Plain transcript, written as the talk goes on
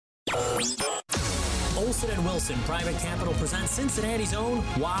Olson & Wilson Private Capital presents Cincinnati's own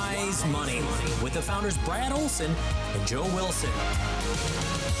Wise Money with the founders Brad Olson and Joe Wilson.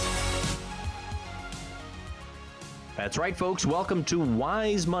 That's right, folks. Welcome to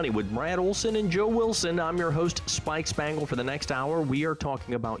Wise Money with Brad Olson and Joe Wilson. I'm your host, Spike Spangle. For the next hour, we are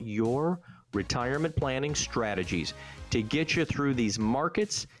talking about your retirement planning strategies to get you through these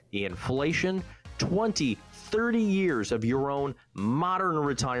markets, the inflation, 20, 30 years of your own modern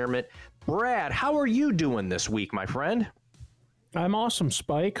retirement. Brad, how are you doing this week, my friend? I'm awesome,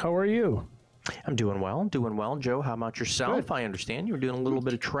 Spike. How are you? I'm doing well. Joe, how about yourself? Good. I understand you were doing a little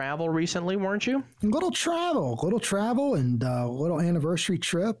bit of travel recently, weren't you? A little travel and a little anniversary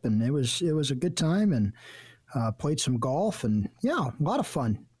trip. And it was a good time, and played some golf, and yeah, a lot of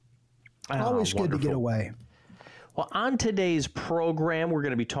fun. Always good to get away. Well, on today's program, we're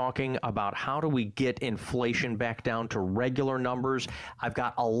going to be talking about how do we get inflation back down to regular numbers. I've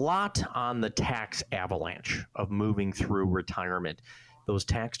got a lot on the tax avalanche of moving through retirement. Those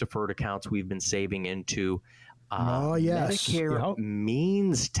tax-deferred accounts we've been saving into Medicare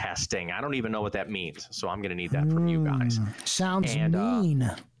means testing. I don't even know what that means, so I'm going to need that from you guys. Sounds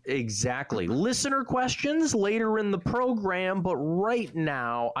mean. Exactly. Listener questions later in the program, but right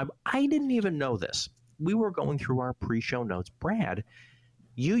now, I didn't even know this. We were going through our pre-show notes. Brad,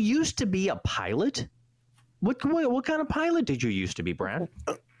 you used to be a pilot? What kind of pilot did you used to be, Brad?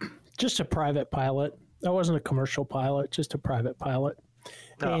 Just a private pilot. I wasn't a commercial pilot, just a private pilot.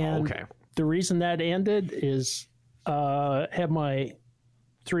 And okay. The reason that ended is I had my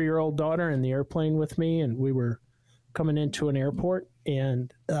 3-year-old daughter in the airplane with me, and we were coming into an airport,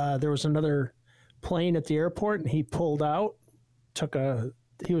 and there was another plane at the airport, and he pulled out,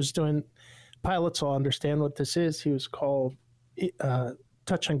 he was doing... Pilots will understand what this is. He was called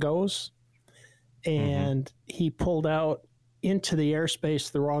touch and goes, and he pulled out into the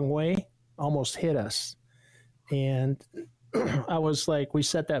airspace the wrong way, almost hit us. And I was like, we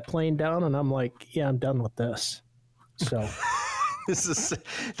set that plane down, and I'm like, yeah, I'm done with this. So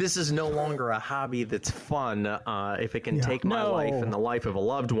this is no longer a hobby that's fun. If it can take my life and the life of a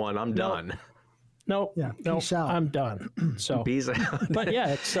loved one, I'm done. Nope. Peace out. I'm done. So, peace out. But yeah,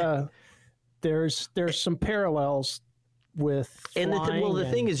 it's there's some parallels with and the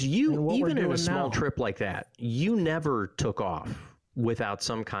thing is, you even in a small now. Trip like that, you never took off without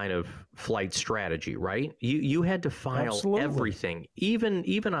some kind of flight strategy, right? You had to file everything,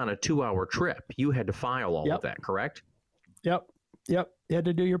 even on a 2-hour trip. You had to file all of that, correct? Yep. You had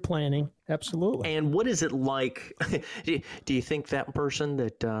to do your planning. Absolutely. And what is it like? Do you think that person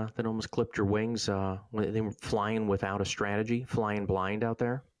that almost clipped your wings, when they were flying without a strategy, flying blind out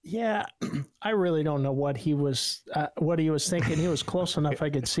there? Yeah, I really don't know what he was thinking. He was close enough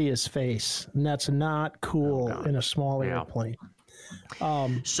I could see his face, and that's not cool in a small airplane.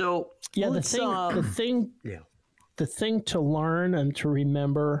 So yeah, the thing to learn and to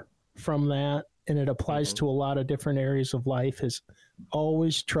remember from that, and it applies to a lot of different areas of life, is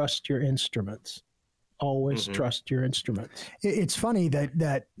always trust your instruments. Always trust your instruments. It's funny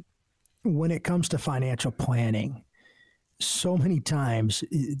that when it comes to financial planning, so many times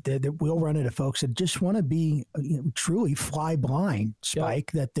that we'll run into folks that just want to be truly fly blind,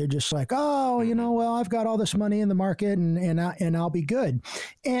 Spike, that they're just like, well, I've got all this money in the market and I'll be good.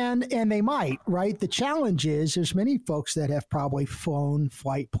 And they might, right? The challenge is there's many folks that have probably flown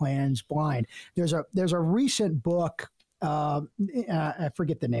flight plans blind. There's a recent book, I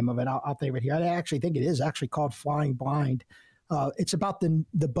forget the name of it. I'll think of it here. I actually think it is actually called Flying Blind. It's about the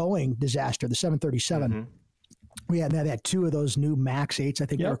Boeing disaster, the 737. We had 2 of those new MAX 8s, I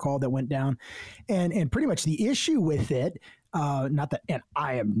think they were called, that went down. And pretty much the issue with it, and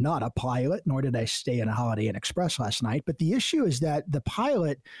I am not a pilot, nor did I stay in a Holiday Inn Express last night, but the issue is that the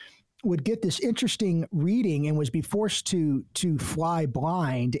pilot would get this interesting reading and was be forced to fly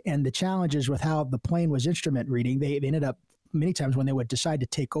blind. And the challenges with how the plane was instrument reading, they ended up many times when they would decide to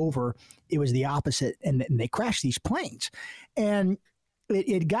take over, it was the opposite, and they crashed these planes. And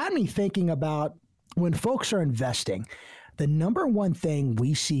it got me thinking about, when folks are investing, the number one thing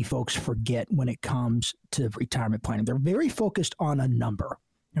we see folks forget when it comes to retirement planning, they're very focused on a number,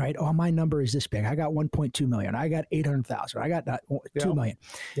 right? Oh, my number is this big. I got 1.2 million. I got 800,000. I got 2 million.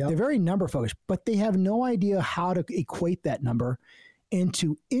 Yep. They're very number focused, but they have no idea how to equate that number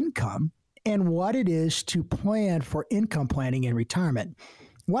into income and what it is to plan for income planning in retirement.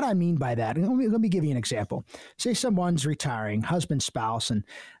 What I mean by that, let me give you an example. Say someone's retiring, husband, spouse, and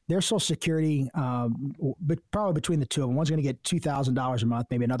their Social Security, but probably between the two of them, one's going to get $2,000 a month,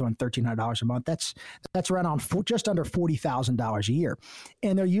 maybe another one $1,300 a month. That's around just under $40,000 a year,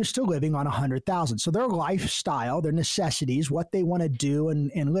 and they're used to living on $100,000. So their lifestyle, their necessities, what they want to do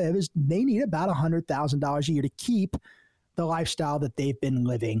and live is they need about $100,000 a year to keep the lifestyle that they've been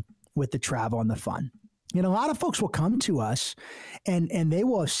living with the travel and the fun. A lot of folks will come to us and they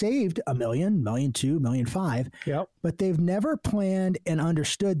will have saved $1 million, $1.2 million, $1.5 million, Yep. but they've never planned and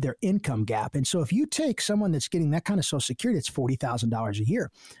understood their income gap. And so if you take someone that's getting that kind of Social Security, it's $40,000 a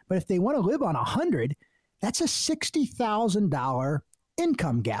year. But if they want to live on $100,000, that's a $60,000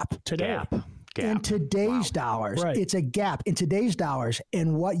 income gap. Today. In today's dollars, Right. It's a gap in today's dollars.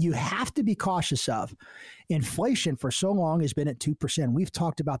 And what you have to be cautious of, inflation for so long has been at 2%. We've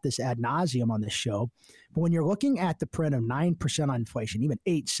talked about this ad nauseum on this show. But when you're looking at the print of 9% on inflation, even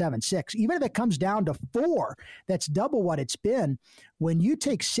 8, 7, 6, even if it comes down to 4, that's double what it's been. When you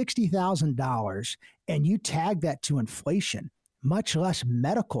take $60,000 and you tag that to inflation, much less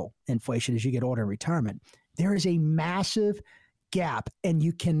medical inflation as you get older in retirement, there is a massive gap, and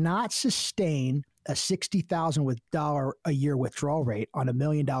you cannot sustain a $60,000 a year withdrawal rate on $1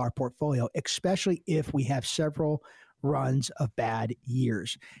 million portfolio, especially if we have several runs of bad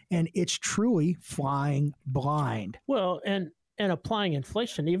years. And it's truly flying blind. Well, and applying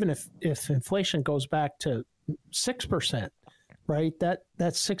inflation, even if inflation goes back to 6%, right? That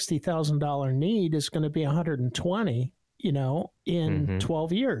 $60,000 need is going to be 120, in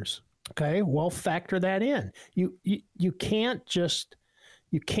 12 years. Okay, well, factor that in. You can't just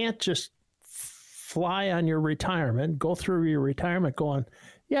fly on your retirement, go through your retirement going,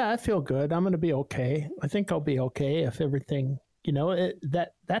 yeah, I feel good. I'm going to be okay. I think I'll be okay if everything,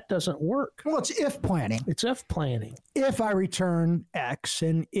 that doesn't work. Well, it's if planning. It's if planning. If I return X,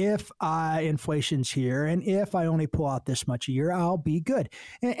 and if inflation's here, and if I only pull out this much a year, I'll be good.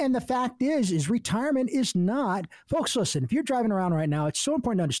 And the fact is retirement is not, folks, listen, if you're driving around right now, it's so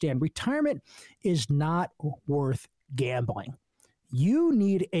important to understand retirement is not worth gambling. You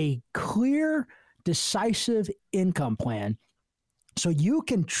need a clear, decisive income plan so you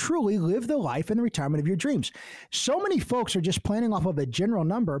can truly live the life and the retirement of your dreams. So many folks are just planning off of a general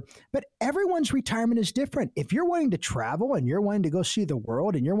number, but everyone's retirement is different. If you're wanting to travel and you're wanting to go see the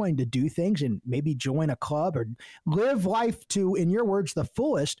world and you're wanting to do things and maybe join a club or live life to, in your words, the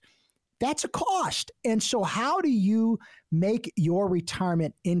fullest, that's a cost. And so how do you make your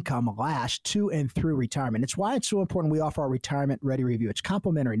retirement income last to and through retirement? It's why it's so important we offer our Retirement Ready Review. It's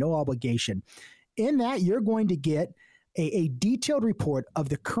complimentary, no obligation. In that, you're going to get a detailed report of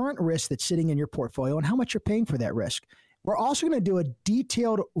the current risk that's sitting in your portfolio and how much you're paying for that risk. We're also going to do a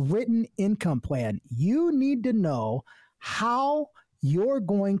detailed written income plan. You need to know how you're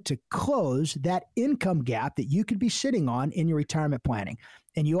going to close that income gap that you could be sitting on in your retirement planning.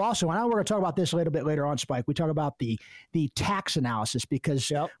 And you also, and I know we're going to talk about this a little bit later on, Spike. We talk about the tax analysis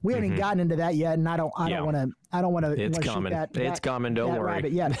because we haven't gotten into that yet, and I don't want to. It's coming. It's coming. Don't worry.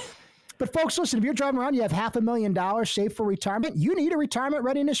 Yet. But folks, listen, if you're driving around, you have $500,000 saved for retirement, you need a retirement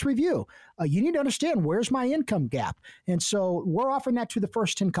readiness review. You need to understand, where's my income gap? And so we're offering that to the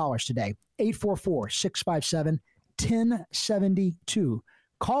first 10 callers today, 844-657-1072.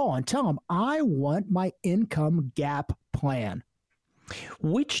 Call and tell them, I want my income gap plan.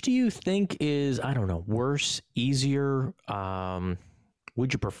 Which do you think is, worse, easier?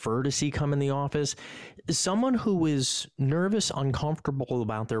 Would you prefer to see come in the office? Someone who is nervous, uncomfortable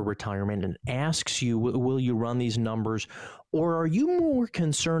about their retirement and asks you, will you run these numbers? Or are you more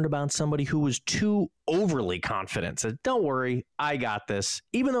concerned about somebody who is too overly confident? Says, don't worry, I got this,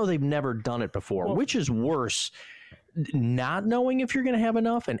 even though they've never done it before. Well, which is worse, not knowing if you're going to have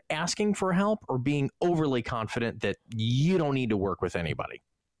enough and asking for help, or being overly confident that you don't need to work with anybody?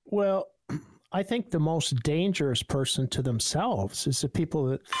 Well, I think the most dangerous person to themselves is the people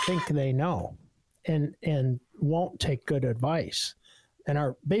that think they know and won't take good advice and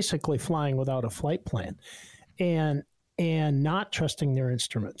are basically flying without a flight plan and not trusting their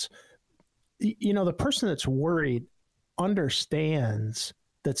instruments. The person that's worried understands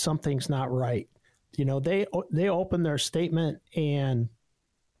that something's not right. They open their statement and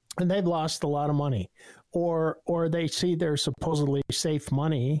they've lost a lot of money, or they see their supposedly safe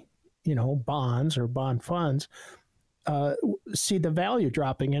money, bonds or bond funds, see the value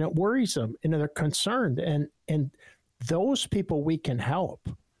dropping, and it worries them, and they're concerned. And those people we can help.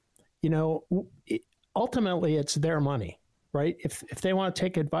 Ultimately, it's their money, right? If they want to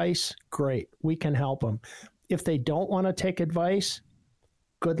take advice, great, we can help them. If they don't want to take advice,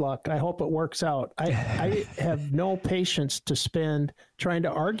 good luck. I hope it works out. I have no patience to spend trying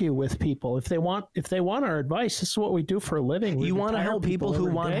to argue with people. If they want our advice, this is what we do for a living. You want to help people who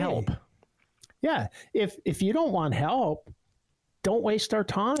want help. Yeah. If you don't want help, don't waste our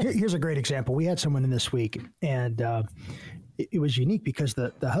time. Here's a great example. We had someone in this week, and it was unique because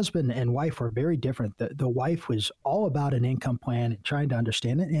the husband and wife were very different. The wife was all about an income plan and trying to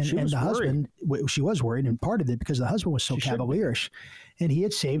understand it. And the husband, she was worried, and part of it because the husband was so cavalierish, and he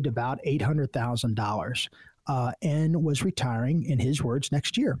had saved about $800,000 and was retiring, in his words,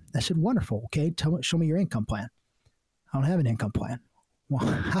 next year. I said, wonderful. Okay, show me your income plan. I don't have an income plan. Well,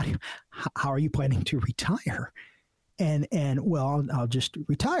 how are you planning to retire? And well, I'll just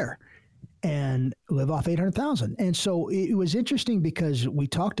retire and live off $800,000. And so it was interesting because we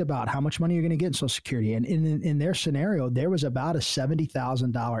talked about how much money you're going to get in Social Security. And in their scenario, there was about a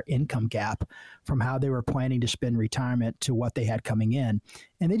 $70,000 income gap from how they were planning to spend retirement to what they had coming in.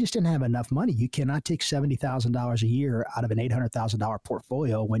 And they just didn't have enough money. You cannot take $70,000 a year out of an $800,000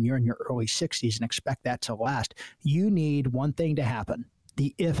 portfolio when you're in your early 60s and expect that to last. You need one thing to happen.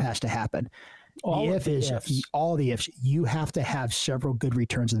 The if has to happen. All the ifs. You have to have several good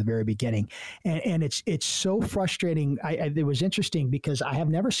returns at the very beginning, and it's so frustrating. It was interesting because I have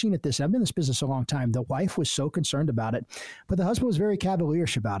never seen it this. I've been in this business a long time. The wife was so concerned about it, but the husband was very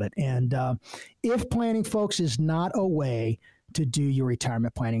cavalierish about it. And if planning, folks, is not a way to do your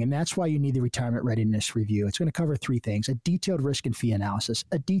retirement planning, and that's why you need the retirement readiness review. It's going to cover three things: a detailed risk and fee analysis,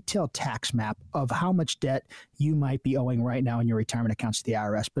 a detailed tax map of how much debt you might be owing right now in your retirement accounts to the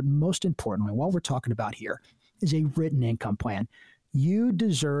IRS. But most importantly, what we're talking about here is a written income plan. You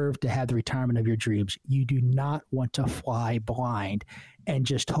deserve to have the retirement of your dreams. You do not want to fly blind and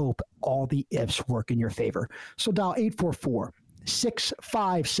just hope all the ifs work in your favor. So dial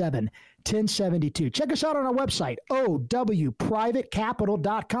 844-657-1072. Check us out on our website,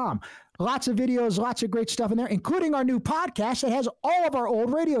 owprivatecapital.com. Lots of videos, lots of great stuff in there, including our new podcast that has all of our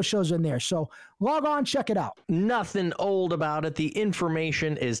old radio shows in there. So log on, check it out. Nothing old about it. The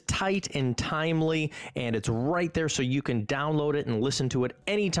information is tight and timely, and it's right there so you can download it and listen to it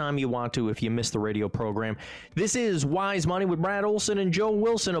anytime you want to if you miss the radio program. This is Wise Money with Brad Olson and Joe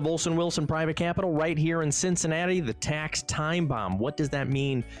Wilson of Olson Wilson Private Capital right here in Cincinnati. The tax time bomb. What does that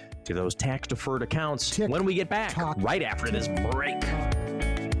mean to those tax-deferred accounts? When we get back, right after this break.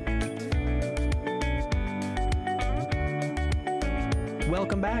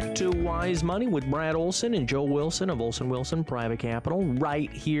 Welcome back to Wise Money with Brad Olson and Joe Wilson of Olson Wilson Private Capital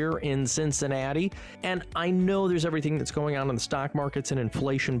right here in Cincinnati. And I know there's everything that's going on in the stock markets and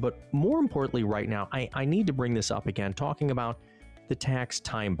inflation, but more importantly right now, I need to bring this up again, talking about the tax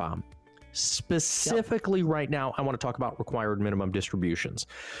time bomb. Specifically right now, I want to talk about required minimum distributions.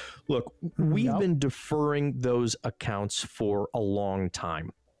 Look, we've been deferring those accounts for a long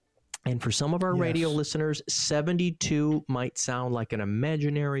time. And for some of our radio listeners, 72 might sound like an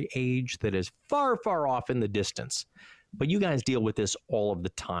imaginary age that is far, far off in the distance. But you guys deal with this all of the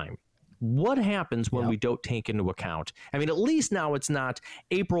time. What happens when we don't take into account? I mean, at least now it's not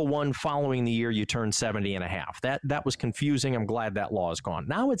April 1 following the year you turn 70 and a half. That was confusing. I'm glad that law is gone.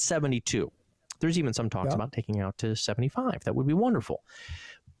 Now it's 72. There's even some talks about taking out to 75. That would be wonderful.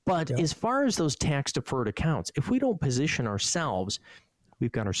 But as far as those tax-deferred accounts, if we don't position ourselves,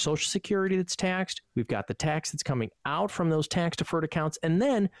 we've got our Social Security that's taxed. We've got the tax that's coming out from those tax-deferred accounts. And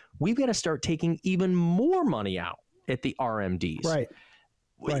then we've got to start taking even more money out at the RMDs. Right.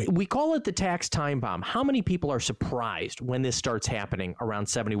 We call it the tax time bomb. How many people are surprised when this starts happening around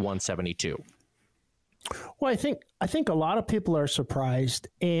 71, 72? Well, I think a lot of people are surprised,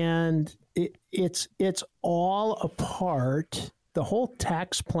 and it's all a part. The whole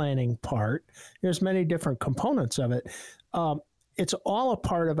tax planning part. There's many different components of it. It's all a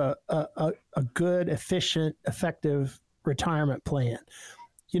part of a good, efficient, effective retirement plan.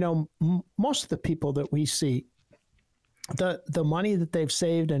 You know, most of the people that we see, the money that they've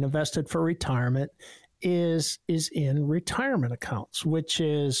saved and invested for retirement is in retirement accounts, which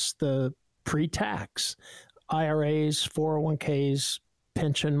is the pre-tax IRAs, 401ks,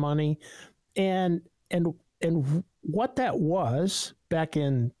 pension money, and what that was back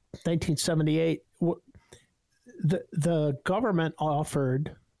in 1978. The government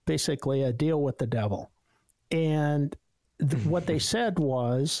offered basically a deal with the devil. And what they said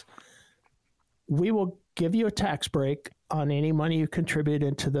was, we will give you a tax break on any money you contribute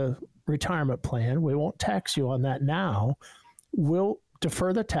into the retirement plan. We won't tax you on that now. We'll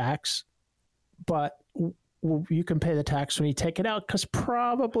defer the tax, but you can pay the tax when you take it out, because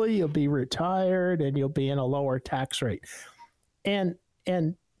probably you'll be retired and you'll be in a lower tax rate. And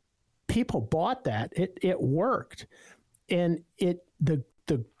people bought that. It worked. And the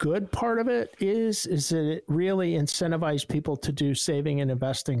the good part of it is that it really incentivized people to do saving and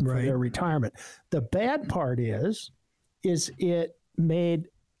investing for their retirement. The bad part is it made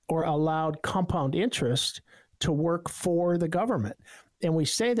or allowed compound interest to work for the government. And we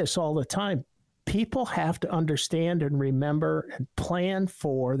say this all the time. People have to understand and remember and plan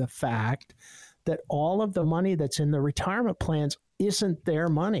for the fact that all of the money that's in the retirement plans isn't their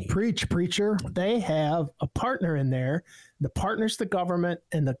money. Preach, preacher. They have a partner in there. The partner's the government,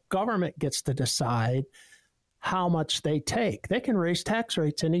 and the government gets to decide how much they take. They can raise tax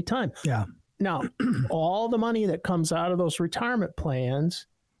rates anytime. Yeah. Now, all the money that comes out of those retirement plans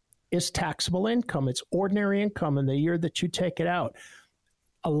is taxable income. It's ordinary income in the year that you take it out.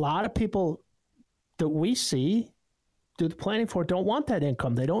 A lot of people that we see do the planning for don't want that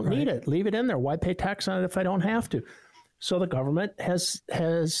income. They don't need it. Leave it in there. Why pay tax on it if I don't have to? So the government has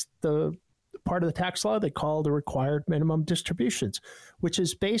the part of the tax law they call the required minimum distributions, which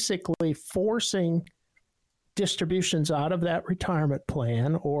is basically forcing distributions out of that retirement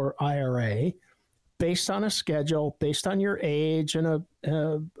plan or IRA based on a schedule, based on your age and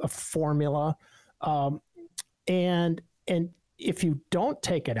a formula. And if you don't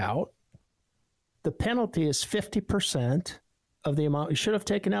take it out, the penalty is 50% of the amount you should have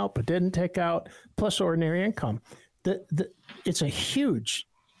taken out but didn't take out, plus ordinary income. It's a huge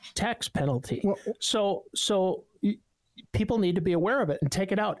tax penalty. Well, so people need to be aware of it and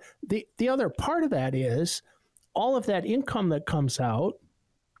take it out. The other part of that is all of that income that comes out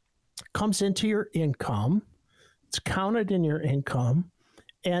comes into your income. It's counted in your income,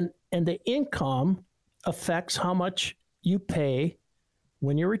 and the income affects how much you pay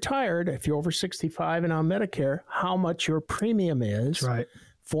when you're retired. If you're over 65 and on Medicare, how much your premium is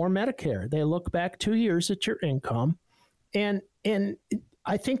for Medicare. They look back 2 years at your income, and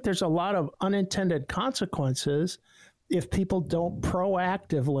I think there's a lot of unintended consequences if people don't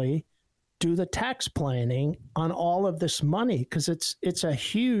proactively do the tax planning on all of this money, because it's a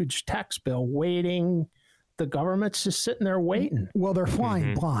huge tax bill waiting. The government's just sitting there waiting. Well, they're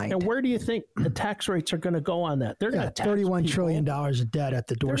flying blind. And where do you think the tax rates are going to go on that? They're going to tax $31 trillion of debt at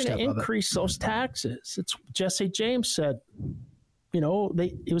the doorstep of it. They're going to increase those taxes. It's Jesse James said,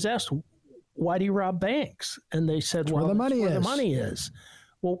 he was asked, why do you rob banks? And they said, where the money is.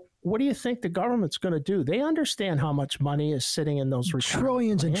 Well, what do you think the government's going to do? They understand how much money is sitting in those retirement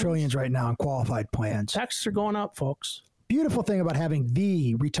trillions plans. And trillions right now in qualified plans. Taxes are going up, folks. Beautiful thing about having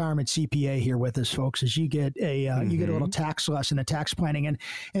the retirement CPA here with us, folks, is you get a little tax lesson in tax planning.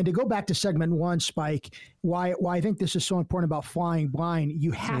 And to go back to segment one, Spike, why I think this is so important about flying blind,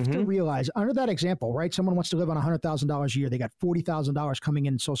 you have to realize under that example, right? Someone wants to live on $100,000 a year. They got $40,000 coming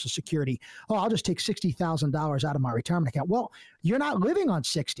in Social Security. Oh, I'll just take $60,000 out of my retirement account. Well, you're not living on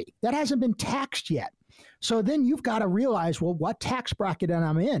 60. That hasn't been taxed yet. So then you've got to realize, well, what tax bracket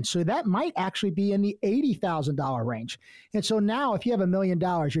am I in? So that might actually be in the $80,000 range. And so now if you have $1 million,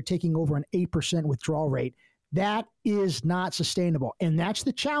 you're taking over an 8% withdrawal rate. That is not sustainable. And that's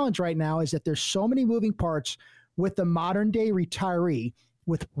the challenge right now, is that there's so many moving parts with the modern day retiree,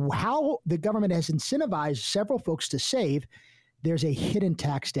 with how the government has incentivized several folks to save. There's a hidden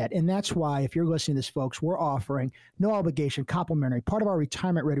tax debt. And that's why, if you're listening to this, folks, we're offering no obligation, complimentary. Part of our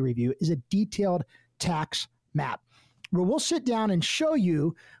Retirement Ready review is a detailed tax map where we'll sit down and show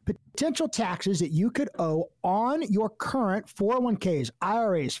you potential taxes that you could owe on your current 401ks,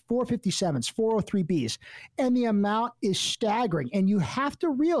 IRAs, 457s, 403bs. And the amount is staggering. And you have to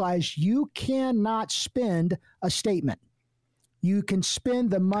realize you cannot spend a statement. You can spend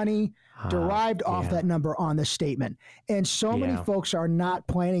the money derived off that number on the statement. And so many folks are not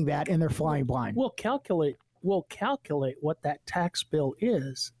planning that, and they're flying blind. We'll calculate what that tax bill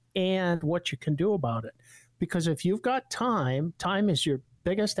is and what you can do about it. Because if you've got time is your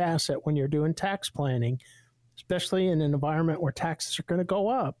biggest asset when you're doing tax planning, especially in an environment where taxes are going to go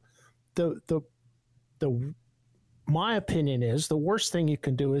up. My opinion is the worst thing you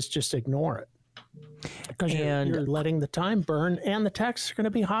can do is just ignore it. Because you're letting the time burn, and the taxes are going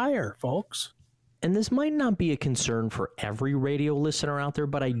to be higher, folks. And this might not be a concern for every radio listener out there,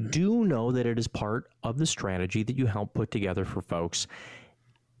 but I do know that it is part of the strategy that you help put together for folks.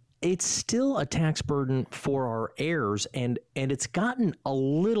 It's still a tax burden for our heirs, and it's gotten a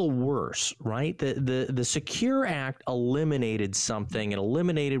little worse, right? The Secure Act eliminated something. It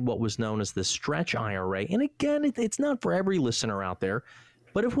eliminated what was known as the stretch IRA. And again, it's not for every listener out there.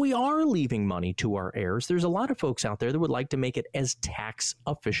 But if we are leaving money to our heirs, there's a lot of folks out there that would like to make it as tax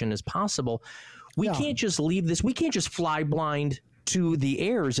efficient as possible. We can't just leave this. We can't just fly blind to the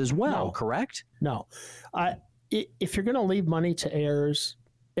heirs as well, correct? No. If you're going to leave money to heirs,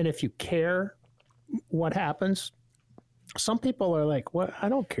 and if you care what happens, some people are like, "What? I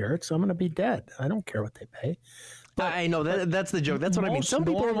don't care. I'm going to be dead. I don't care what they pay." But I know that's the joke. That's what I mean. Some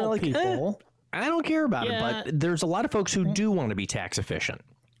people are like, I don't care about it. But there's a lot of folks who do want to be tax efficient.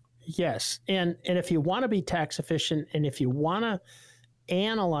 Yes, and if you want to be tax efficient, and if you want to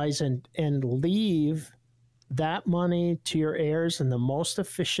analyze and leave that money to your heirs in the most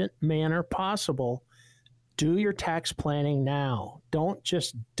efficient manner possible, do your tax planning now. Don't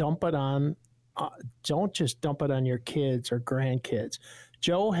just dump it on your kids or grandkids.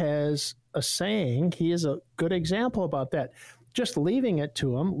 Joe has a saying. He is a good example about that. Just leaving it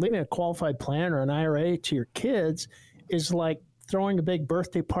to them, leaving a qualified plan or an IRA to your kids is like throwing a big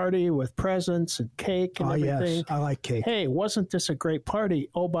birthday party with presents and cake and everything. Yes, I like cake. Hey, wasn't this a great party?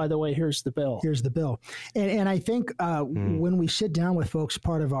 Oh, by the way, here's the bill. Here's the bill. And I think when we sit down with folks,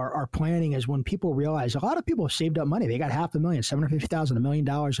 part of our planning is when people realize a lot of people have saved up money. They got $500,000, $750,000, $1 million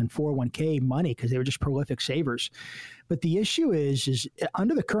in 401k money because they were just prolific savers. But the issue is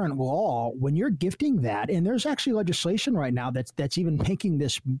under the current law, when you're gifting that, and there's actually legislation right now that's even making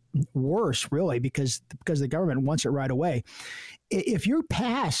this worse, really, because the government wants it right away. If you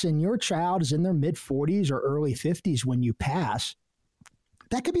pass and your child is in their mid 40s or early 50s when you pass,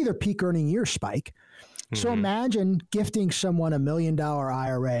 that could be their peak earning year spike. Mm-hmm. So imagine gifting someone $1 million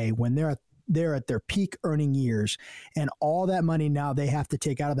IRA when they're at their peak earning years, and all that money now they have to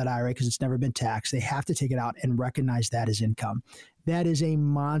take out of that IRA because it's never been taxed. They have to take it out and recognize that as income. That is a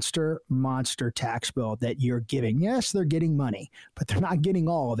monster tax bill that you're giving. Yes, they're getting money, but they're not getting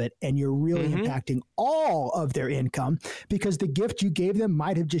all of it, and you're really impacting all of their income because the gift you gave them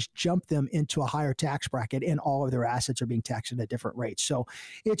might have just jumped them into a higher tax bracket, and all of their assets are being taxed at a different rate. So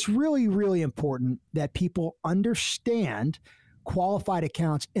it's really, really important that people understand qualified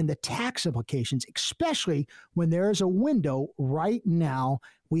accounts and the tax implications, especially when there is a window right now.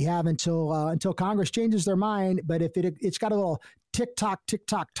 We have until Congress changes their mind, but if it's got a little tick-tock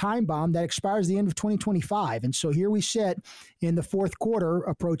time bomb that expires the end of 2025. And so here we sit in the fourth quarter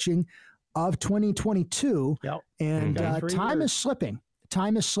approaching of 2022, and time is slipping.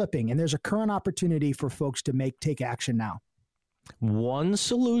 Time is slipping, and there's a current opportunity for folks to take action now. One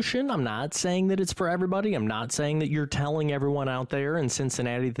solution, I'm not saying that it's for everybody. I'm not saying that you're telling everyone out there in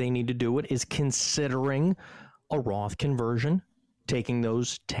Cincinnati they need to do it, is considering a Roth conversion, taking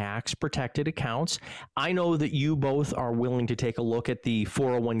those tax-protected accounts. I know that you both are willing to take a look at the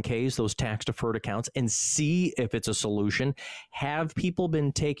 401ks, those tax-deferred accounts, and see if it's a solution. Have people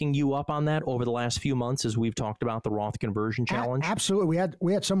been taking you up on that over the last few months as we've talked about the Roth conversion challenge? Absolutely.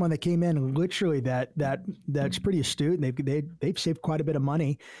 We had someone that came in literally that's pretty astute, and they've saved quite a bit of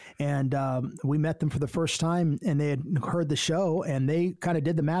money. And we met them for the first time, and they had heard the show, and they kind of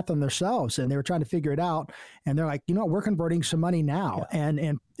did the math on themselves, and they were trying to figure it out. And they're like, we're converting some money now.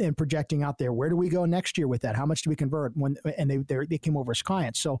 And projecting out there, where do we go next year with that? How much do we convert? And they came over as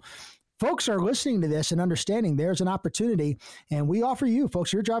clients. So folks are listening to this and understanding there's an opportunity, and we offer you,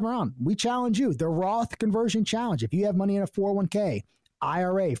 folks, you're driving around, we challenge you, the Roth conversion challenge. If you have money in a 401k,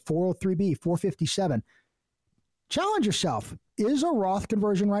 IRA, 403b, 457, challenge yourself. Is a Roth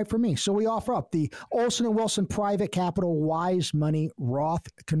conversion right for me? So we offer up the Olson & Wilson Private Capital Wise Money Roth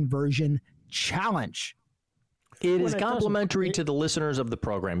Conversion Challenge. It is complimentary to the listeners of the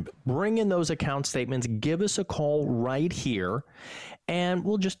program. Bring in those account statements. Give us a call right here, and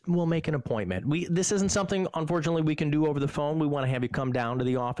we'll make an appointment. This isn't something, unfortunately, we can do over the phone. We want to have you come down to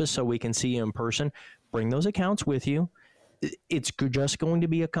the office so we can see you in person. Bring those accounts with you. It's just going to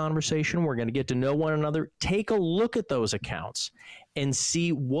be a conversation. We're going to get to know one another. Take a look at those accounts and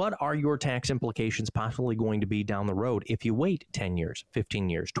see what are your tax implications possibly going to be down the road if you wait 10 years, 15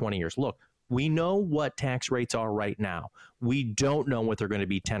 years, 20 years. Look, we know what tax rates are right now. We don't know what they're going to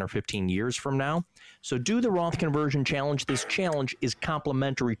be 10 or 15 years from now. So do the Roth conversion challenge. This challenge is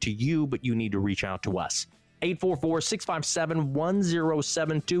complimentary to you, but you need to reach out to us.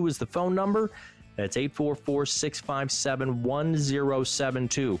 844-657-1072 is the phone number. That's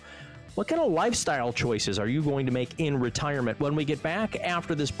 844-657-1072. What kind of lifestyle choices are you going to make in retirement? When we get back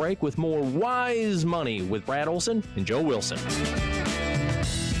after this break with more Wise Money with Brad Olson and Joe Wilson.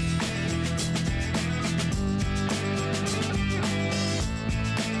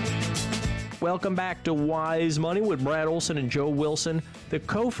 Welcome back to Wise Money with Brad Olson and Joe Wilson, the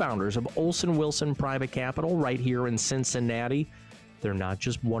co-founders of Olson Wilson Private Capital right here in Cincinnati. They're not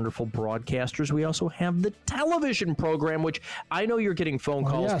just wonderful broadcasters. We also have the television program, which I know you're getting phone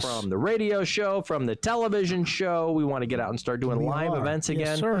calls from the radio show, from the television show. We want to get out and start doing live events again.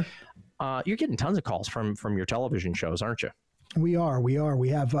 Yes, sir. You're getting tons of calls from your television shows, aren't you? We are. We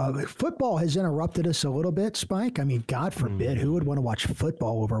have football has interrupted us a little bit, Spike. I mean, God forbid, who would want to watch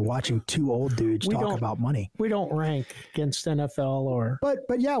football over watching two old dudes talk about money? We don't rank against NFL or.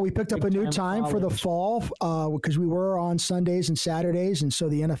 But yeah, we picked up a new time for the fall because we were on Sundays and Saturdays, and so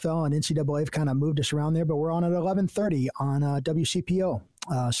the NFL and NCAA have kind of moved us around there. But we're on at 11:30 on WCPO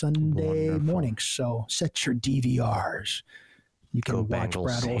Sunday mornings. So set your DVRs. You can watch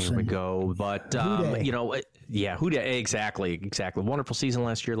Brad Olson. Here we go. But, exactly. Wonderful season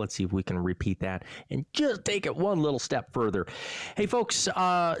last year. Let's see if we can repeat that and just take it one little step further. Hey, folks,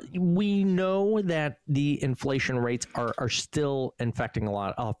 we know that the inflation rates are still affecting a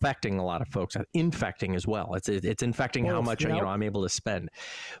lot of folks, infecting as well. It's infecting how much I'm able to spend.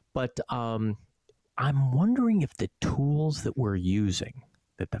 But I'm wondering if the tools that we're using,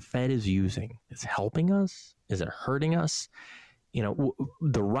 that the Fed is using, is helping us? Is it hurting us?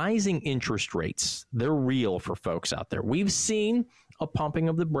 The rising interest rates, they're real for folks out there. We've seen a pumping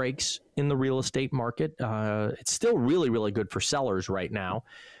of the brakes in the real estate market. It's still really, really good for sellers right now.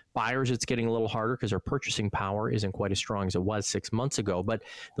 Buyers, it's getting a little harder because their purchasing power isn't quite as strong as it was 6 months ago. But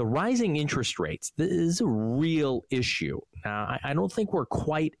the rising interest rates, this is a real issue. Now, I don't think we're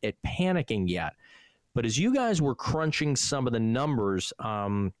quite at panicking yet. But as you guys were crunching some of the numbers,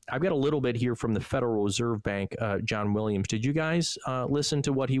 I've got a little bit here from the Federal Reserve Bank, John Williams. Did you guys listen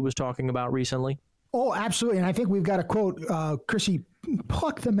to what he was talking about recently? Oh, absolutely. And I think we've got a quote. Chrissy,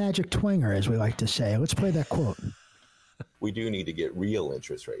 pluck the magic twanger, as we like to say. Let's play that quote. We do need to get real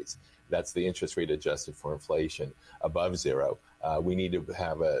interest rates. That's the interest rate adjusted for inflation above zero. We need to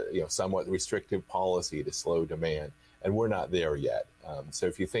have a somewhat restrictive policy to slow demand. And we're not there yet. So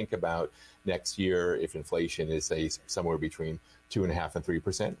if you think about next year, if inflation is, say, somewhere between 2.5% and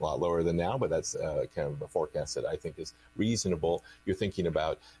 3%, a lot lower than now, but that's kind of a forecast that I think is reasonable. You're thinking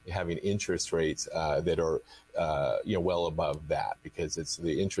about having interest rates that are, well above that, because it's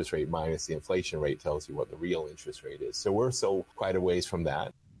the interest rate minus the inflation rate tells you what the real interest rate is. So we're still quite a ways from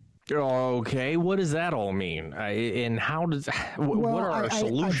that. Okay, what does that all mean? And how does what are our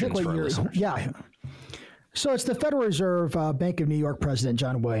solutions for listeners? Yeah. So it's the Federal Reserve Bank of New York President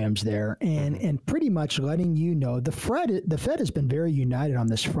John Williams there, and pretty much letting you know the Fed has been very united on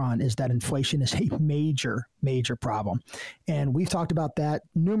this front, is that inflation is a major problem. And we've talked about that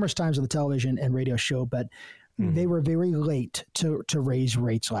numerous times on the television and radio show, but they were very late to raise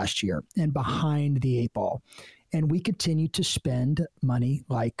rates last year and behind the eight ball. And we continue to spend money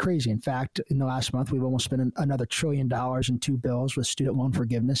like crazy. In fact, in the last month, we've almost spent another $1 trillion in two bills with student loan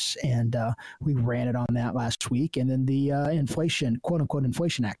forgiveness. And we ran it on that last week. And then the inflation, quote unquote,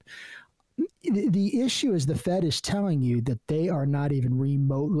 Inflation Act. The issue is the Fed is telling you that they are not even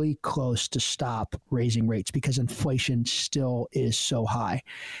remotely close to stop raising rates because inflation still is so high.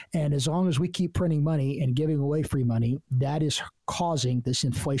 And as long as we keep printing money and giving away free money, that is causing this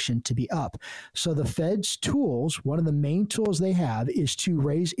inflation to be up. So the Fed's tools, one of the main tools they have is to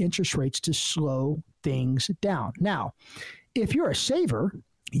raise interest rates to slow things down. Now, if you're a saver,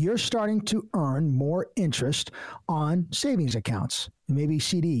 you're starting to earn more interest on savings accounts, maybe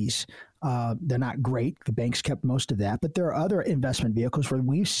CDs. They're not great. The banks kept most of that, but there are other investment vehicles where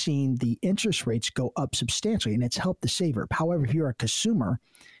we've seen the interest rates go up substantially, and it's helped the saver. However, if you're a consumer,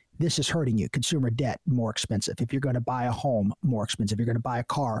 this is hurting you. Consumer debt, more expensive. If you're going to buy a home, more expensive. If you're going to buy a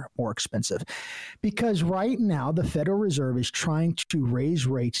car, more expensive. Because right now, the Federal Reserve is trying to raise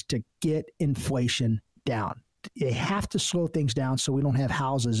rates to get inflation down. They have to slow things down so we don't have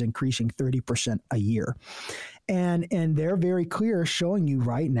houses increasing 30% a year. And they're very clear showing you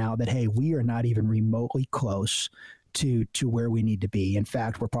right now that, hey, we are not even remotely close to where we need to be. In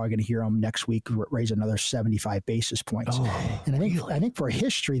fact, we're probably going to hear them next week raise another 75 basis points. And I think for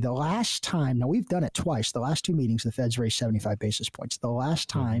history, the last time, now we've done it twice, the last two meetings, the Fed's raised 75 basis points. The last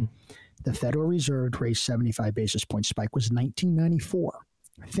time the Federal Reserve raised 75 basis points, Spike, was 1994.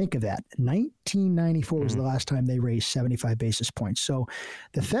 Think of that. 1994 was the last time they raised 75 basis points. So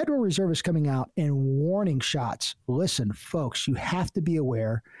the Federal Reserve is coming out and warning shots. Listen, folks, you have to be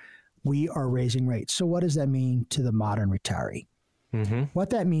aware we are raising rates. So what does that mean to the modern retiree? What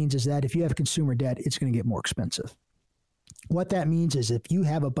that means is that if you have consumer debt, it's going to get more expensive. What that means is if you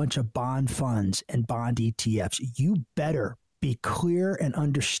have a bunch of bond funds and bond ETFs, you better be clear and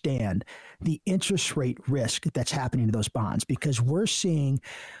understand the interest rate risk that's happening to those bonds, because we're seeing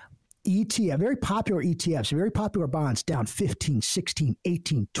very popular ETFs, very popular bonds down 15, 16,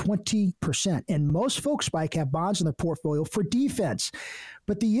 18, 20%. And most folks, Spike, have bonds in their portfolio for defense.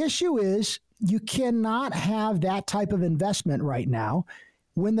 But the issue is you cannot have that type of investment right now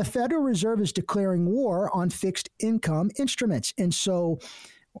when the Federal Reserve is declaring war on fixed income instruments. And so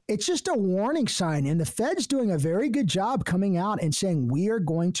It's just a warning sign, and the Fed's doing a very good job coming out and saying we are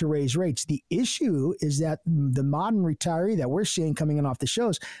going to raise rates. The issue is that the modern retiree that we're seeing coming in off the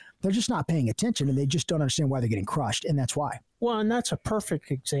shows, they're just not paying attention, and they just don't understand why they're getting crushed, and that's why. Well, and that's a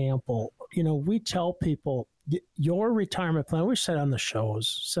perfect example. We tell people your retirement plan, we said on the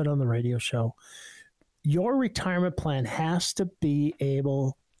shows, said on the radio show, your retirement plan has to be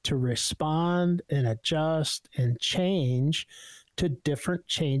able to respond and adjust and change to different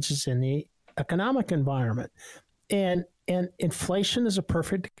changes in the economic environment. And inflation is a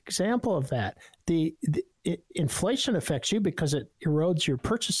perfect example of that. Inflation affects you because it erodes your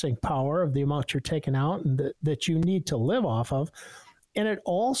purchasing power of the amount you're taking out and that you need to live off of. And it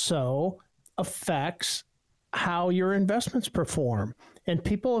also affects how your investments perform. And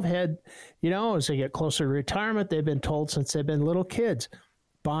people have had, as they get closer to retirement, they've been told since they've been little kids,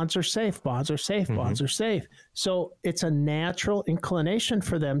 bonds are safe, bonds are safe, mm-hmm. bonds are safe. So it's a natural inclination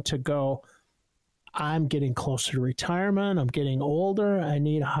for them to go, I'm getting closer to retirement, I'm getting older, I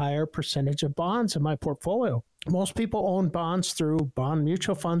need a higher percentage of bonds in my portfolio. Most people own bonds through bond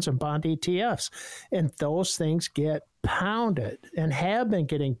mutual funds and bond ETFs, and those things get pounded and have been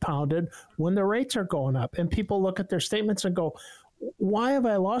getting pounded when the rates are going up. And people look at their statements and go, why have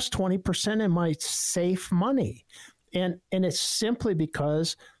I lost 20% in my safe money? And it's simply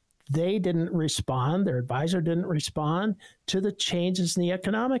because they didn't respond, their advisor didn't respond to the changes in the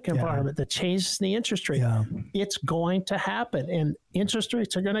economic environment, the changes in the interest rate. Yeah. It's going to happen, and interest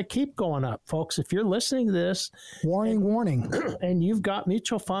rates are going to keep going up. Folks, if you're listening to this, warning, and you've got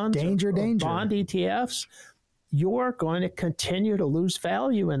mutual funds, danger, bond ETFs, you're going to continue to lose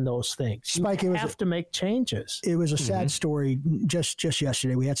value in those things. Spike, you have to make changes. It was a sad story just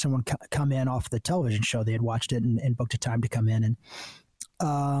yesterday. We had someone come in off the television show. They had watched it and booked a time to come in, and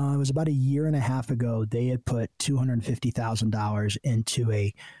it was about a year and a half ago. They had put $250,000 into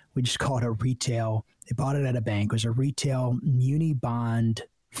we just call it a retail. They bought it at a bank. It was a retail muni bond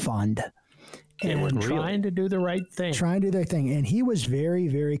fund. And were trying to do the right thing. Trying to do their thing. And he was very,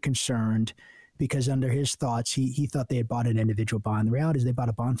 very concerned because under his thoughts, he thought they had bought an individual bond. The reality is they bought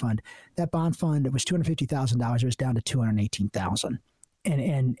a bond fund. That bond fund, it was $250,000. It was down to $218,000.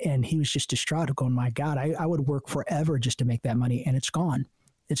 And he was just distraught, going, my God, I would work forever just to make that money, and it's gone.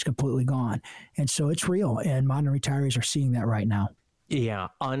 It's completely gone. And so it's real, and modern retirees are seeing that right now. Yeah,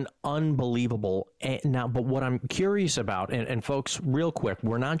 unbelievable. Now, but what I'm curious about, and folks, real quick,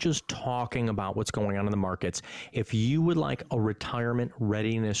 we're not just talking about what's going on in the markets. If you would like a retirement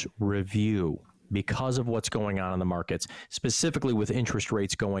readiness review because of what's going on in the markets, specifically with interest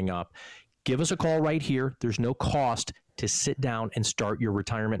rates going up, give us a call right here. There's no cost to sit down and start your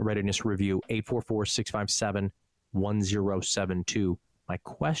retirement readiness review, 844-657-1072. My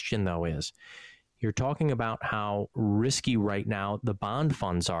question, though, is you're talking about how risky right now the bond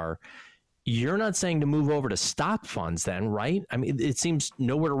funds are. You're not saying to move over to stock funds then, right? I mean, it seems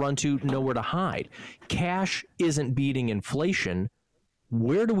nowhere to run to, nowhere to hide. Cash isn't beating inflation.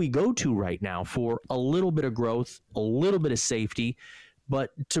 Where do we go to right now for a little bit of growth, a little bit of safety,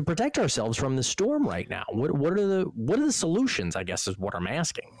 but to protect ourselves from the storm right now? What are the solutions, I guess, is what I'm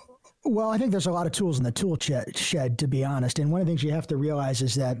asking. Well, I think there's a lot of tools in the tool shed, to be honest. And one of the things you have to realize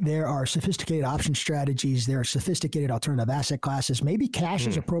is that there are sophisticated option strategies. There are sophisticated alternative asset classes. Maybe cash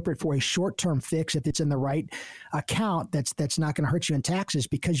is appropriate for a short-term fix if it's in the right account that's not going to hurt you in taxes,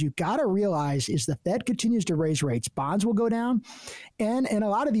 because you've got to realize is the Fed continues to raise rates, bonds will go down, and a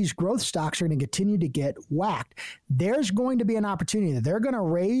lot of these growth stocks are going to continue to get whacked. There's going to be an opportunity that they're going to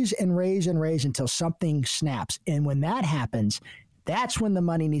raise and raise and raise until something snaps. And when that happens, that's when the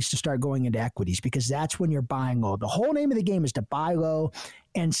money needs to start going into equities, because that's when you're buying low. The whole name of the game is to buy low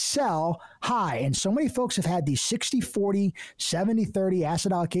and sell high. And so many folks have had these 60-40, 70-30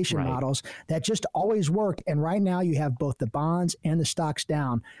 asset allocation models that just always worked. And right now you have both the bonds and the stocks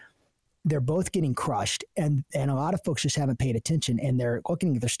down. They're both getting crushed. And a lot of folks just haven't paid attention, and they're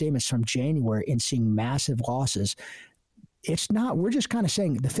looking at their statements from January and seeing massive losses. It's not, we're just kind of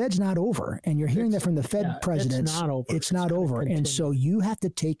saying the Fed's not over, and you're hearing that from the Fed presidents. It's not over. And so you have to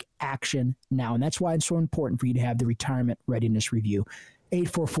take action now. And that's why it's so important for you to have the retirement readiness review.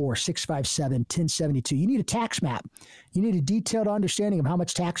 844-657-1072. You need a tax map. You need a detailed understanding of how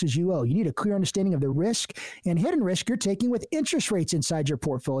much taxes you owe. You need a clear understanding of the risk and hidden risk you're taking with interest rates inside your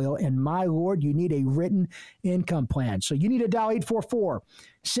portfolio. And my Lord, you need a written income plan. So you need to dial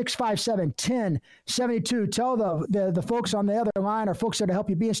 844-657-1072. Tell the folks on the other line, or folks that help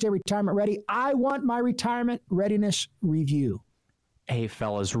you be and stay retirement ready, I want my retirement readiness review. Hey,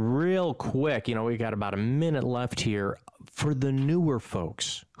 fellas, real quick, we got about a minute left here. For the newer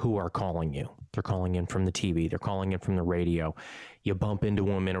folks who are calling you, they're calling in from the TV, they're calling in from the radio. You bump into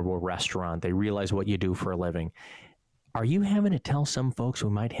them in a restaurant. They realize what you do for a living. Are you having to tell some folks who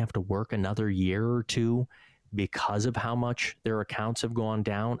might have to work another year or two because of how much their accounts have gone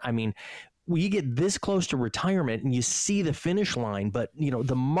down? I mean, you get this close to retirement and you see the finish line, but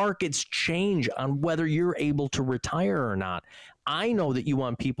the markets change on whether you're able to retire or not. I know that you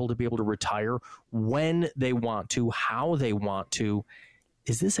want people to be able to retire when they want to, how they want to.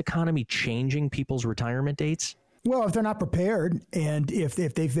 Is this economy changing people's retirement dates? Well, if they're not prepared, and if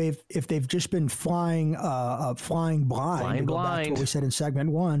they've just been flying blind, to go back to what we said in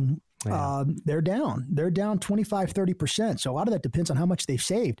segment one, they're down. They're down 25-30%. So a lot of that depends on how much they've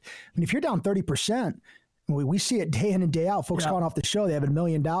saved. I mean, if you're down 30%, we see it day in and day out. Folks calling off the show, they have $1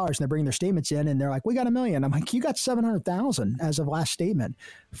 million and they're bringing their statements in and they're like, we got $1 million. I'm like, you got 700,000 as of last statement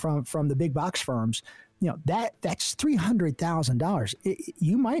from the big box firms. That's $300,000.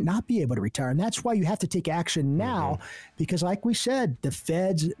 You might not be able to retire. And that's why you have to take action now, because like we said, the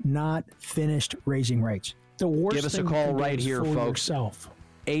Fed's not finished raising rates. The worst Give us a call right here, folks. Yourself.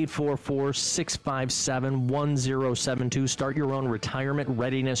 844-657-1072. Start your own retirement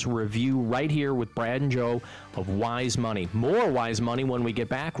readiness review right here with Brad and Joe of Wise Money. More Wise Money when we get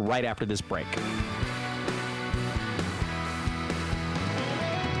back right after this break.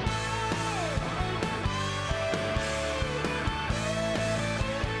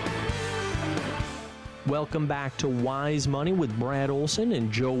 Welcome back to Wise Money with Brad Olson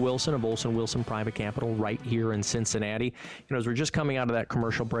and Joe Wilson of Olson Wilson Private Capital right here in Cincinnati. As we're just coming out of that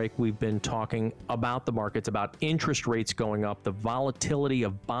commercial break, we've been talking about the markets, about interest rates going up, the volatility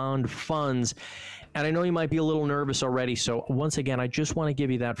of bond funds. And I know you might be a little nervous already. So once again, I just want to give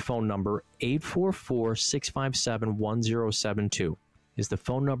you that phone number. 844-657-1072 is the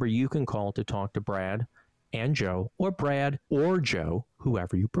phone number you can call to talk to Brad and Joe, or Brad or Joe,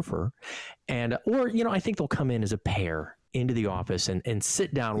 whoever you prefer. And, I think they'll come in as a pair into the office and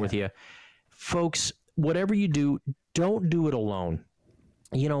sit down with you. Folks, whatever you do, don't do it alone.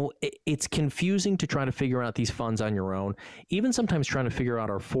 It's confusing to try to figure out these funds on your own, even sometimes trying to figure out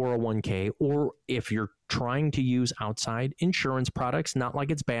our 401k, or if you're trying to use outside insurance products, not like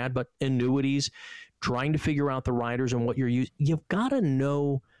it's bad, but annuities, trying to figure out the riders and what you're using. You've got to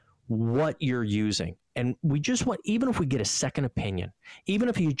know what you're using. And we just want, even if we get a second opinion, even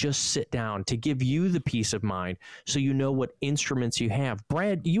if you just sit down to give you the peace of mind so you know what instruments you have.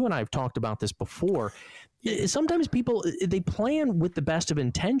 Brad, you and I have talked about this before. Sometimes people, they plan with the best of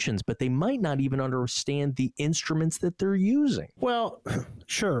intentions, but they might not even understand the instruments that they're using. Well,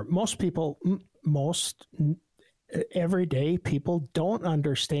 sure. Most everyday people don't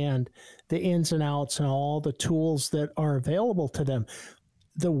understand the ins and outs and all the tools that are available to them.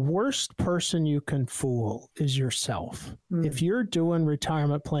 The worst person you can fool is yourself. If you're doing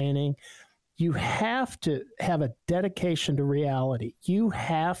retirement planning, you have to have a dedication to reality. You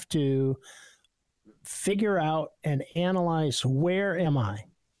have to figure out and analyze, where am I?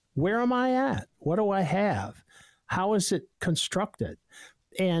 Where am I at? What do I have? How is it constructed?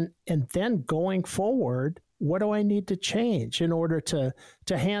 And then going forward, what do I need to change in order to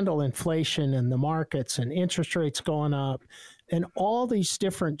handle inflation and the markets and interest rates going up and all these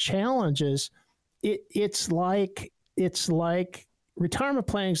different challenges? It's like retirement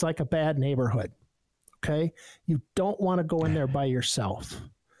planning is like a bad neighborhood. Okay, you don't want to go in there by yourself.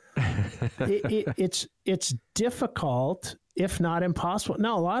 It's difficult, if not impossible.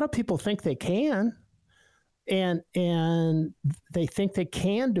 Now, a lot of people think they can, and they think they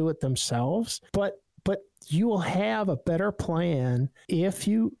can do it themselves, but you will have a better plan if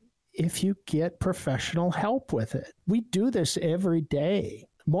you get professional help with it. We do this every day.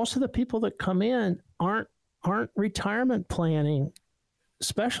 Most of the people that come in aren't retirement planning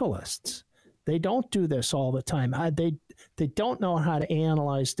specialists. They don't do this all the time. They don't know how to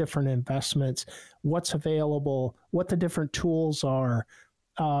analyze different investments, what's available, what the different tools are.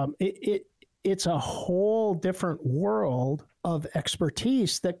 It's a whole different world of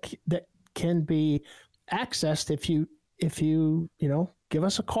expertise that can be accessed if you give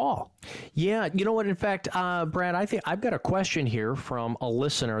us a call. Yeah, you know what? In fact, Brad, I think I've got a question here from a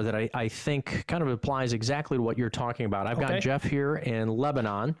listener that I think kind of applies exactly to what you're talking about. I've got Jeff here in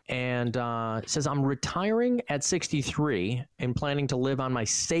Lebanon, and it says, I'm retiring at 63 and planning to live on my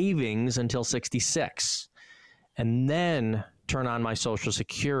savings until 66 and then turn on my Social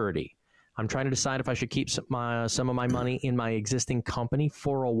Security. I'm trying to decide if I should keep some of my money in my existing company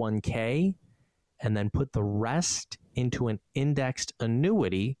 401k and then put the rest into an indexed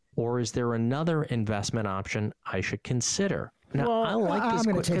annuity, or is there another investment option I should consider? Now, Well, I like this. I'm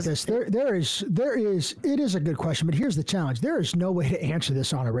going to take this. It is a good question, but here's the challenge. There is no way to answer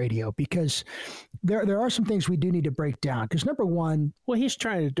this on a radio because there are some things we do need to break down. Because number one, well, he's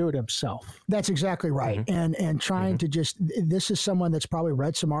trying to do it himself. that's exactly right. And trying to this is someone that's probably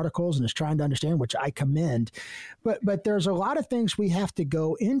read some articles and is trying to understand, which I commend. But there's a lot of things we have to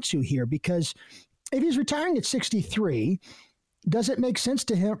go into here because if he's retiring at 63, does it make sense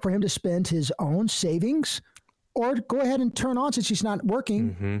for him to spend his own savings or go ahead and turn on, since he's not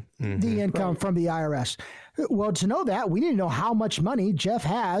working, the income from the IRS? Well, to know that, we need to know how much money Jeff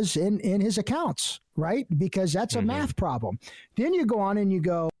has in his accounts, right? Because that's a math problem. Then you go on and you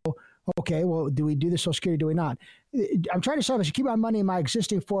go, okay, well, do we do the Social Security? Do we not? I'm trying to solve this. I keep my money in my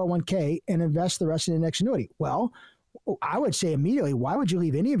existing 401k and invest the rest in the index annuity. Well, I would say immediately, why would you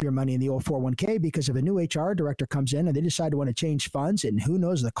leave any of your money in the old 401k? Because if a new HR director comes in and they decide to want to change funds, and who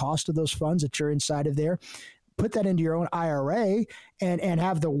knows the cost of those funds that you're inside of there, put that into your own IRA and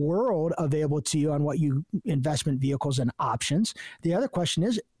have the world available to you on what you investment vehicles and options. The other question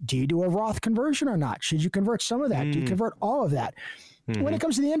is, do you do a Roth conversion or not? Should you convert some of that? Do you convert all of that? When it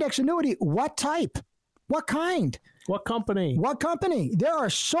comes to the index annuity, what type? What kind? What company? What company? There are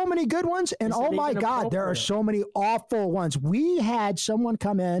so many good ones, and oh my God, there are so many awful ones. We had someone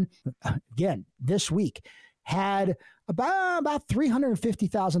come in, again, this week, had about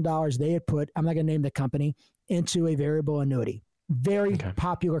 $350,000 they had put, I'm not going to name the company, into a variable annuity. Very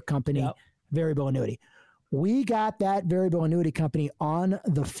popular company, variable annuity. We got that variable annuity company on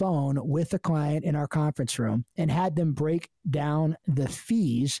the phone with the client in our conference room and had them break down the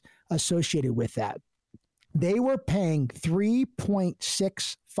fees associated with that. They were paying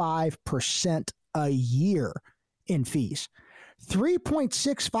 3.65% a year in fees.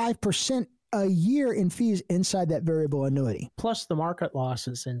 3.65% a year in fees inside that variable annuity. Plus the market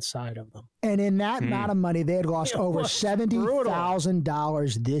losses inside of them. And in that amount of money, they had lost over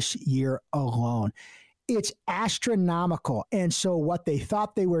 $70,000 this year alone. It's astronomical. And so what they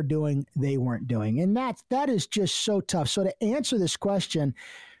thought they were doing, they weren't doing. And that is just so tough. So to answer this question,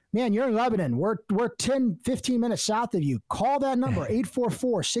 man, you're in Lebanon. We're 10, 15 minutes south of you. Call that number,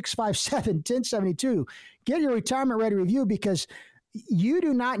 844-657-1072. Get your retirement ready review, because you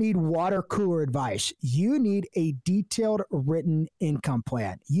do not need water cooler advice. You need a detailed written income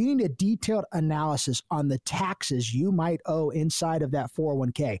plan. You need a detailed analysis on the taxes you might owe inside of that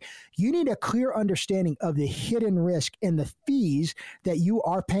 401k. You need a clear understanding of the hidden risk and the fees that you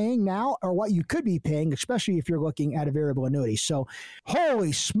are paying now or what you could be paying, especially if you're looking at a variable annuity. So,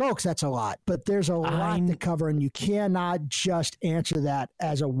 holy smokes, that's a lot. But there's a lot to cover, and you cannot just answer that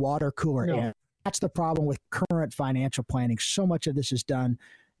as a water cooler answer. That's the problem with current financial planning. So much of this is done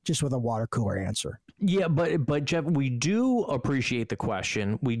just with a water cooler answer. Yeah, but Jeff, we do appreciate the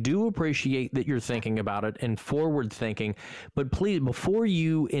question. We do appreciate that you're thinking about it and forward thinking. But please, before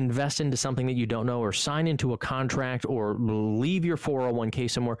you invest into something that you don't know, or sign into a contract, or leave your 401k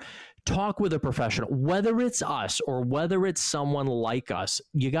somewhere, talk with a professional. Whether it's us or whether it's someone like us,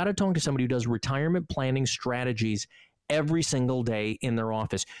 you got to talk to somebody who does retirement planning strategies every single day in their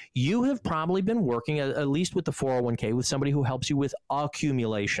office. You have probably been working, at least with the 401k, with somebody who helps you with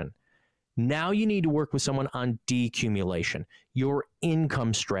accumulation. Now you need to work with someone on decumulation, your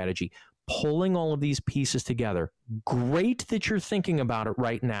income strategy, pulling all of these pieces together. Great that you're thinking about it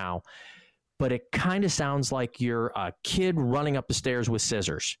right now, but it kind of sounds like you're a kid running up the stairs with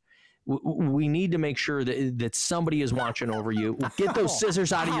scissors. We need to make sure that somebody is watching over you. Get those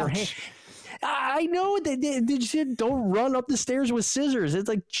scissors out of your hand. I know that don't run up the stairs with scissors. It's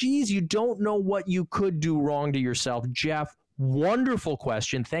like, geez, you don't know what you could do wrong to yourself. Jeff, wonderful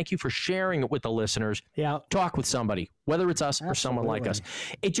question. Thank you for sharing it with the listeners. Yeah. Talk with somebody, whether it's us or someone like us.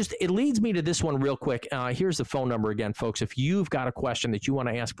 It leads me to this one real quick. Here's the phone number again, folks. If you've got a question that you want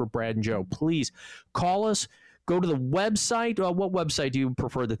to ask for Brad and Joe, please call us. Go to the website. What website do you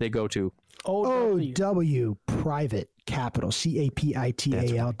prefer that they go to? OW Private Capital,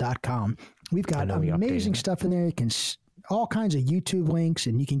 CAPITAL.com. We've got amazing stuff in there. You can all kinds of YouTube links,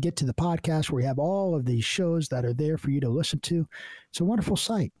 and you can get to the podcast where we have all of these shows that are there for you to listen to. It's a wonderful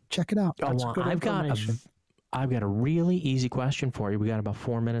site. Check it out. I've got a really easy question for you. We got about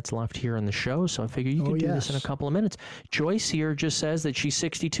 4 minutes left here in the show, so I figure you can do this in a couple of minutes. Joyce here just says that she's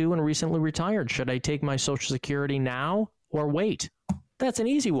 62 and recently retired. Should I take my Social Security now or wait? That's an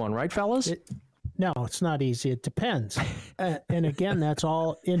easy one, right, fellas? No, it's not easy. It depends. And again, that's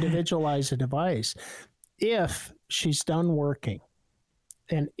all individualized advice. If she's done working,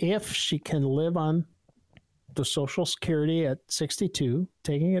 and if she can live on the Social Security at 62,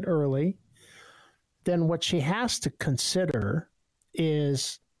 taking it early, then what she has to consider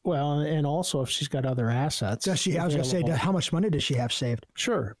is Well, and also if she's got other assets. Does she? I was going to say, how much money does she have saved?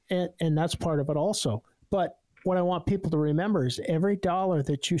 Sure, and that's part of it also. But what I want people to remember is every dollar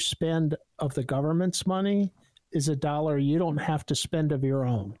that you spend of the government's money is a dollar you don't have to spend of your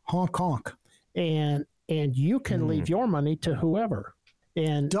own. Honk, honk. And you can leave your money to whoever.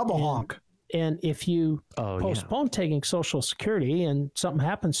 And double honk. And if you postpone taking Social Security and something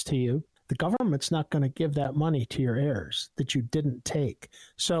happens to you, the government's not going to give that money to your heirs that you didn't take.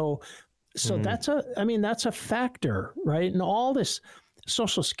 So that's a factor, right? And all this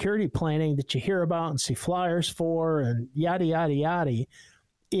Social Security planning that you hear about and see flyers for and yada, yada, yada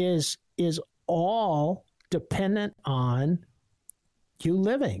is all dependent on you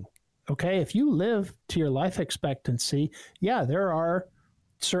living. Okay. If you live to your life expectancy, there are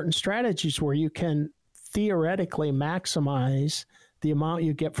certain strategies where you can theoretically maximize the amount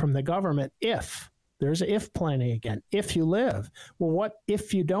you get from the government if there's if planning again. If you live, well, what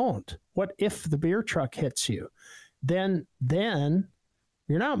if you don't? What if the beer truck hits you? Then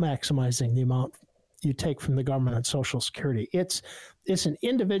you're not maximizing the amount you take from the government on Social Security. It's an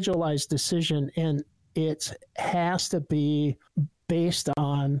individualized decision, and it has to be based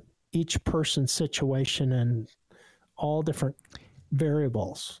on each person's situation and all different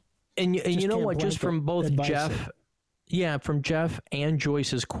variables. And you know what, just from both Jeff and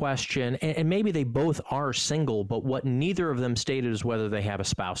Joyce's question, and maybe they both are single, but what neither of them stated is whether they have a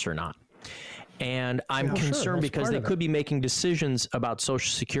spouse or not. And I'm concerned because they could be making decisions about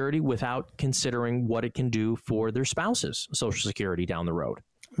Social Security without considering what it can do for their spouse's Social Security down the road.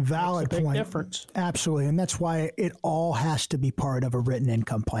 Valid point. point. Difference. Absolutely. And that's why it all has to be part of a written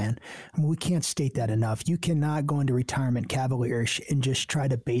income plan. I mean, we can't state that enough. You cannot go into retirement cavalierish and just try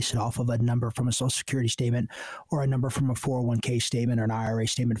to base it off of a number from a Social Security statement or a number from a 401k statement or an IRA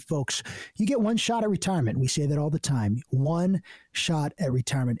statement. Folks, you get one shot at retirement. We say that all the time. One shot at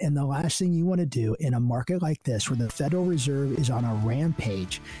retirement. And the last thing you want to do in a market like this where the Federal Reserve is on a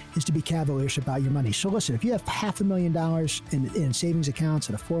rampage is to be cavalierish about your money. So listen, if you have $500,000 in savings accounts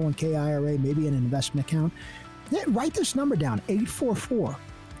and a 401k IRA, maybe in an investment account, write this number down,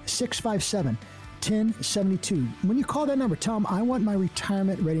 844-657-1072. When you call that number, tell them, I want my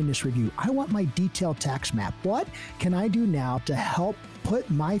retirement readiness review. I want my detailed tax map. What can I do now to help put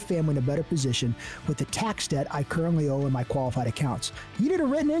my family in a better position with the tax debt I currently owe in my qualified accounts? You need a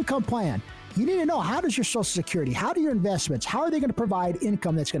written income plan. You need to know, how does your Social Security, how do your investments, how are they going to provide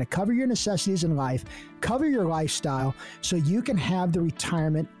income that's going to cover your necessities in life, cover your lifestyle, so you can have the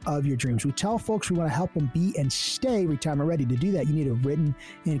retirement of your dreams. We tell folks we want to help them be and stay retirement ready. To do that, you need a written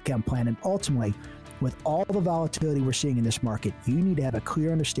income plan. And ultimately, with all the volatility we're seeing in this market, you need to have a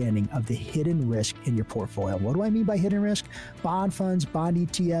clear understanding of the hidden risk in your portfolio. What do I mean by hidden risk? Bond funds, bond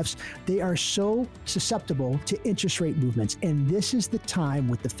ETFs, they are so susceptible to interest rate movements. And this is the time,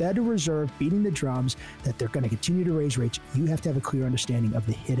 with the Federal Reserve beating the drums that they're going to continue to raise rates, you have to have a clear understanding of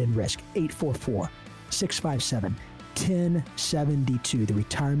the hidden risk. 844-657-1072, the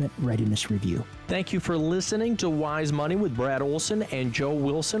Retirement Readiness Review. Thank you for listening to Wise Money with Brad Olson and Joe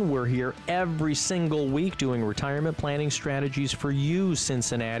Wilson. We're here every single week doing retirement planning strategies for you,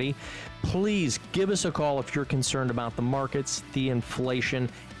 Cincinnati. Please give us a call if you're concerned about the markets, the inflation.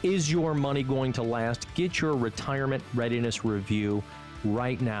 Is your money going to last? Get your retirement readiness review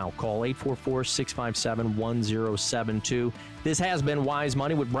right now. Call 844-657-1072. This has been Wise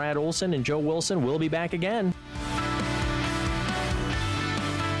Money with Brad Olson and Joe Wilson. We'll be back again.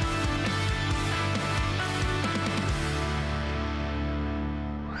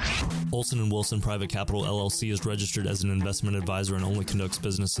 Olson & Wilson Private Capital, LLC is registered as an investment advisor and only conducts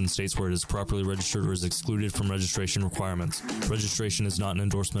business in states where it is properly registered or is excluded from registration requirements. Registration is not an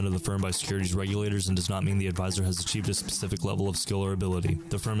endorsement of the firm by securities regulators and does not mean the advisor has achieved a specific level of skill or ability.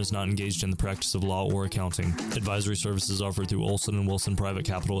 The firm is not engaged in the practice of law or accounting. Advisory services offered through Olson & Wilson Private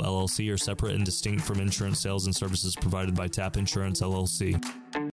Capital, LLC are separate and distinct from insurance sales and services provided by TAP Insurance, LLC.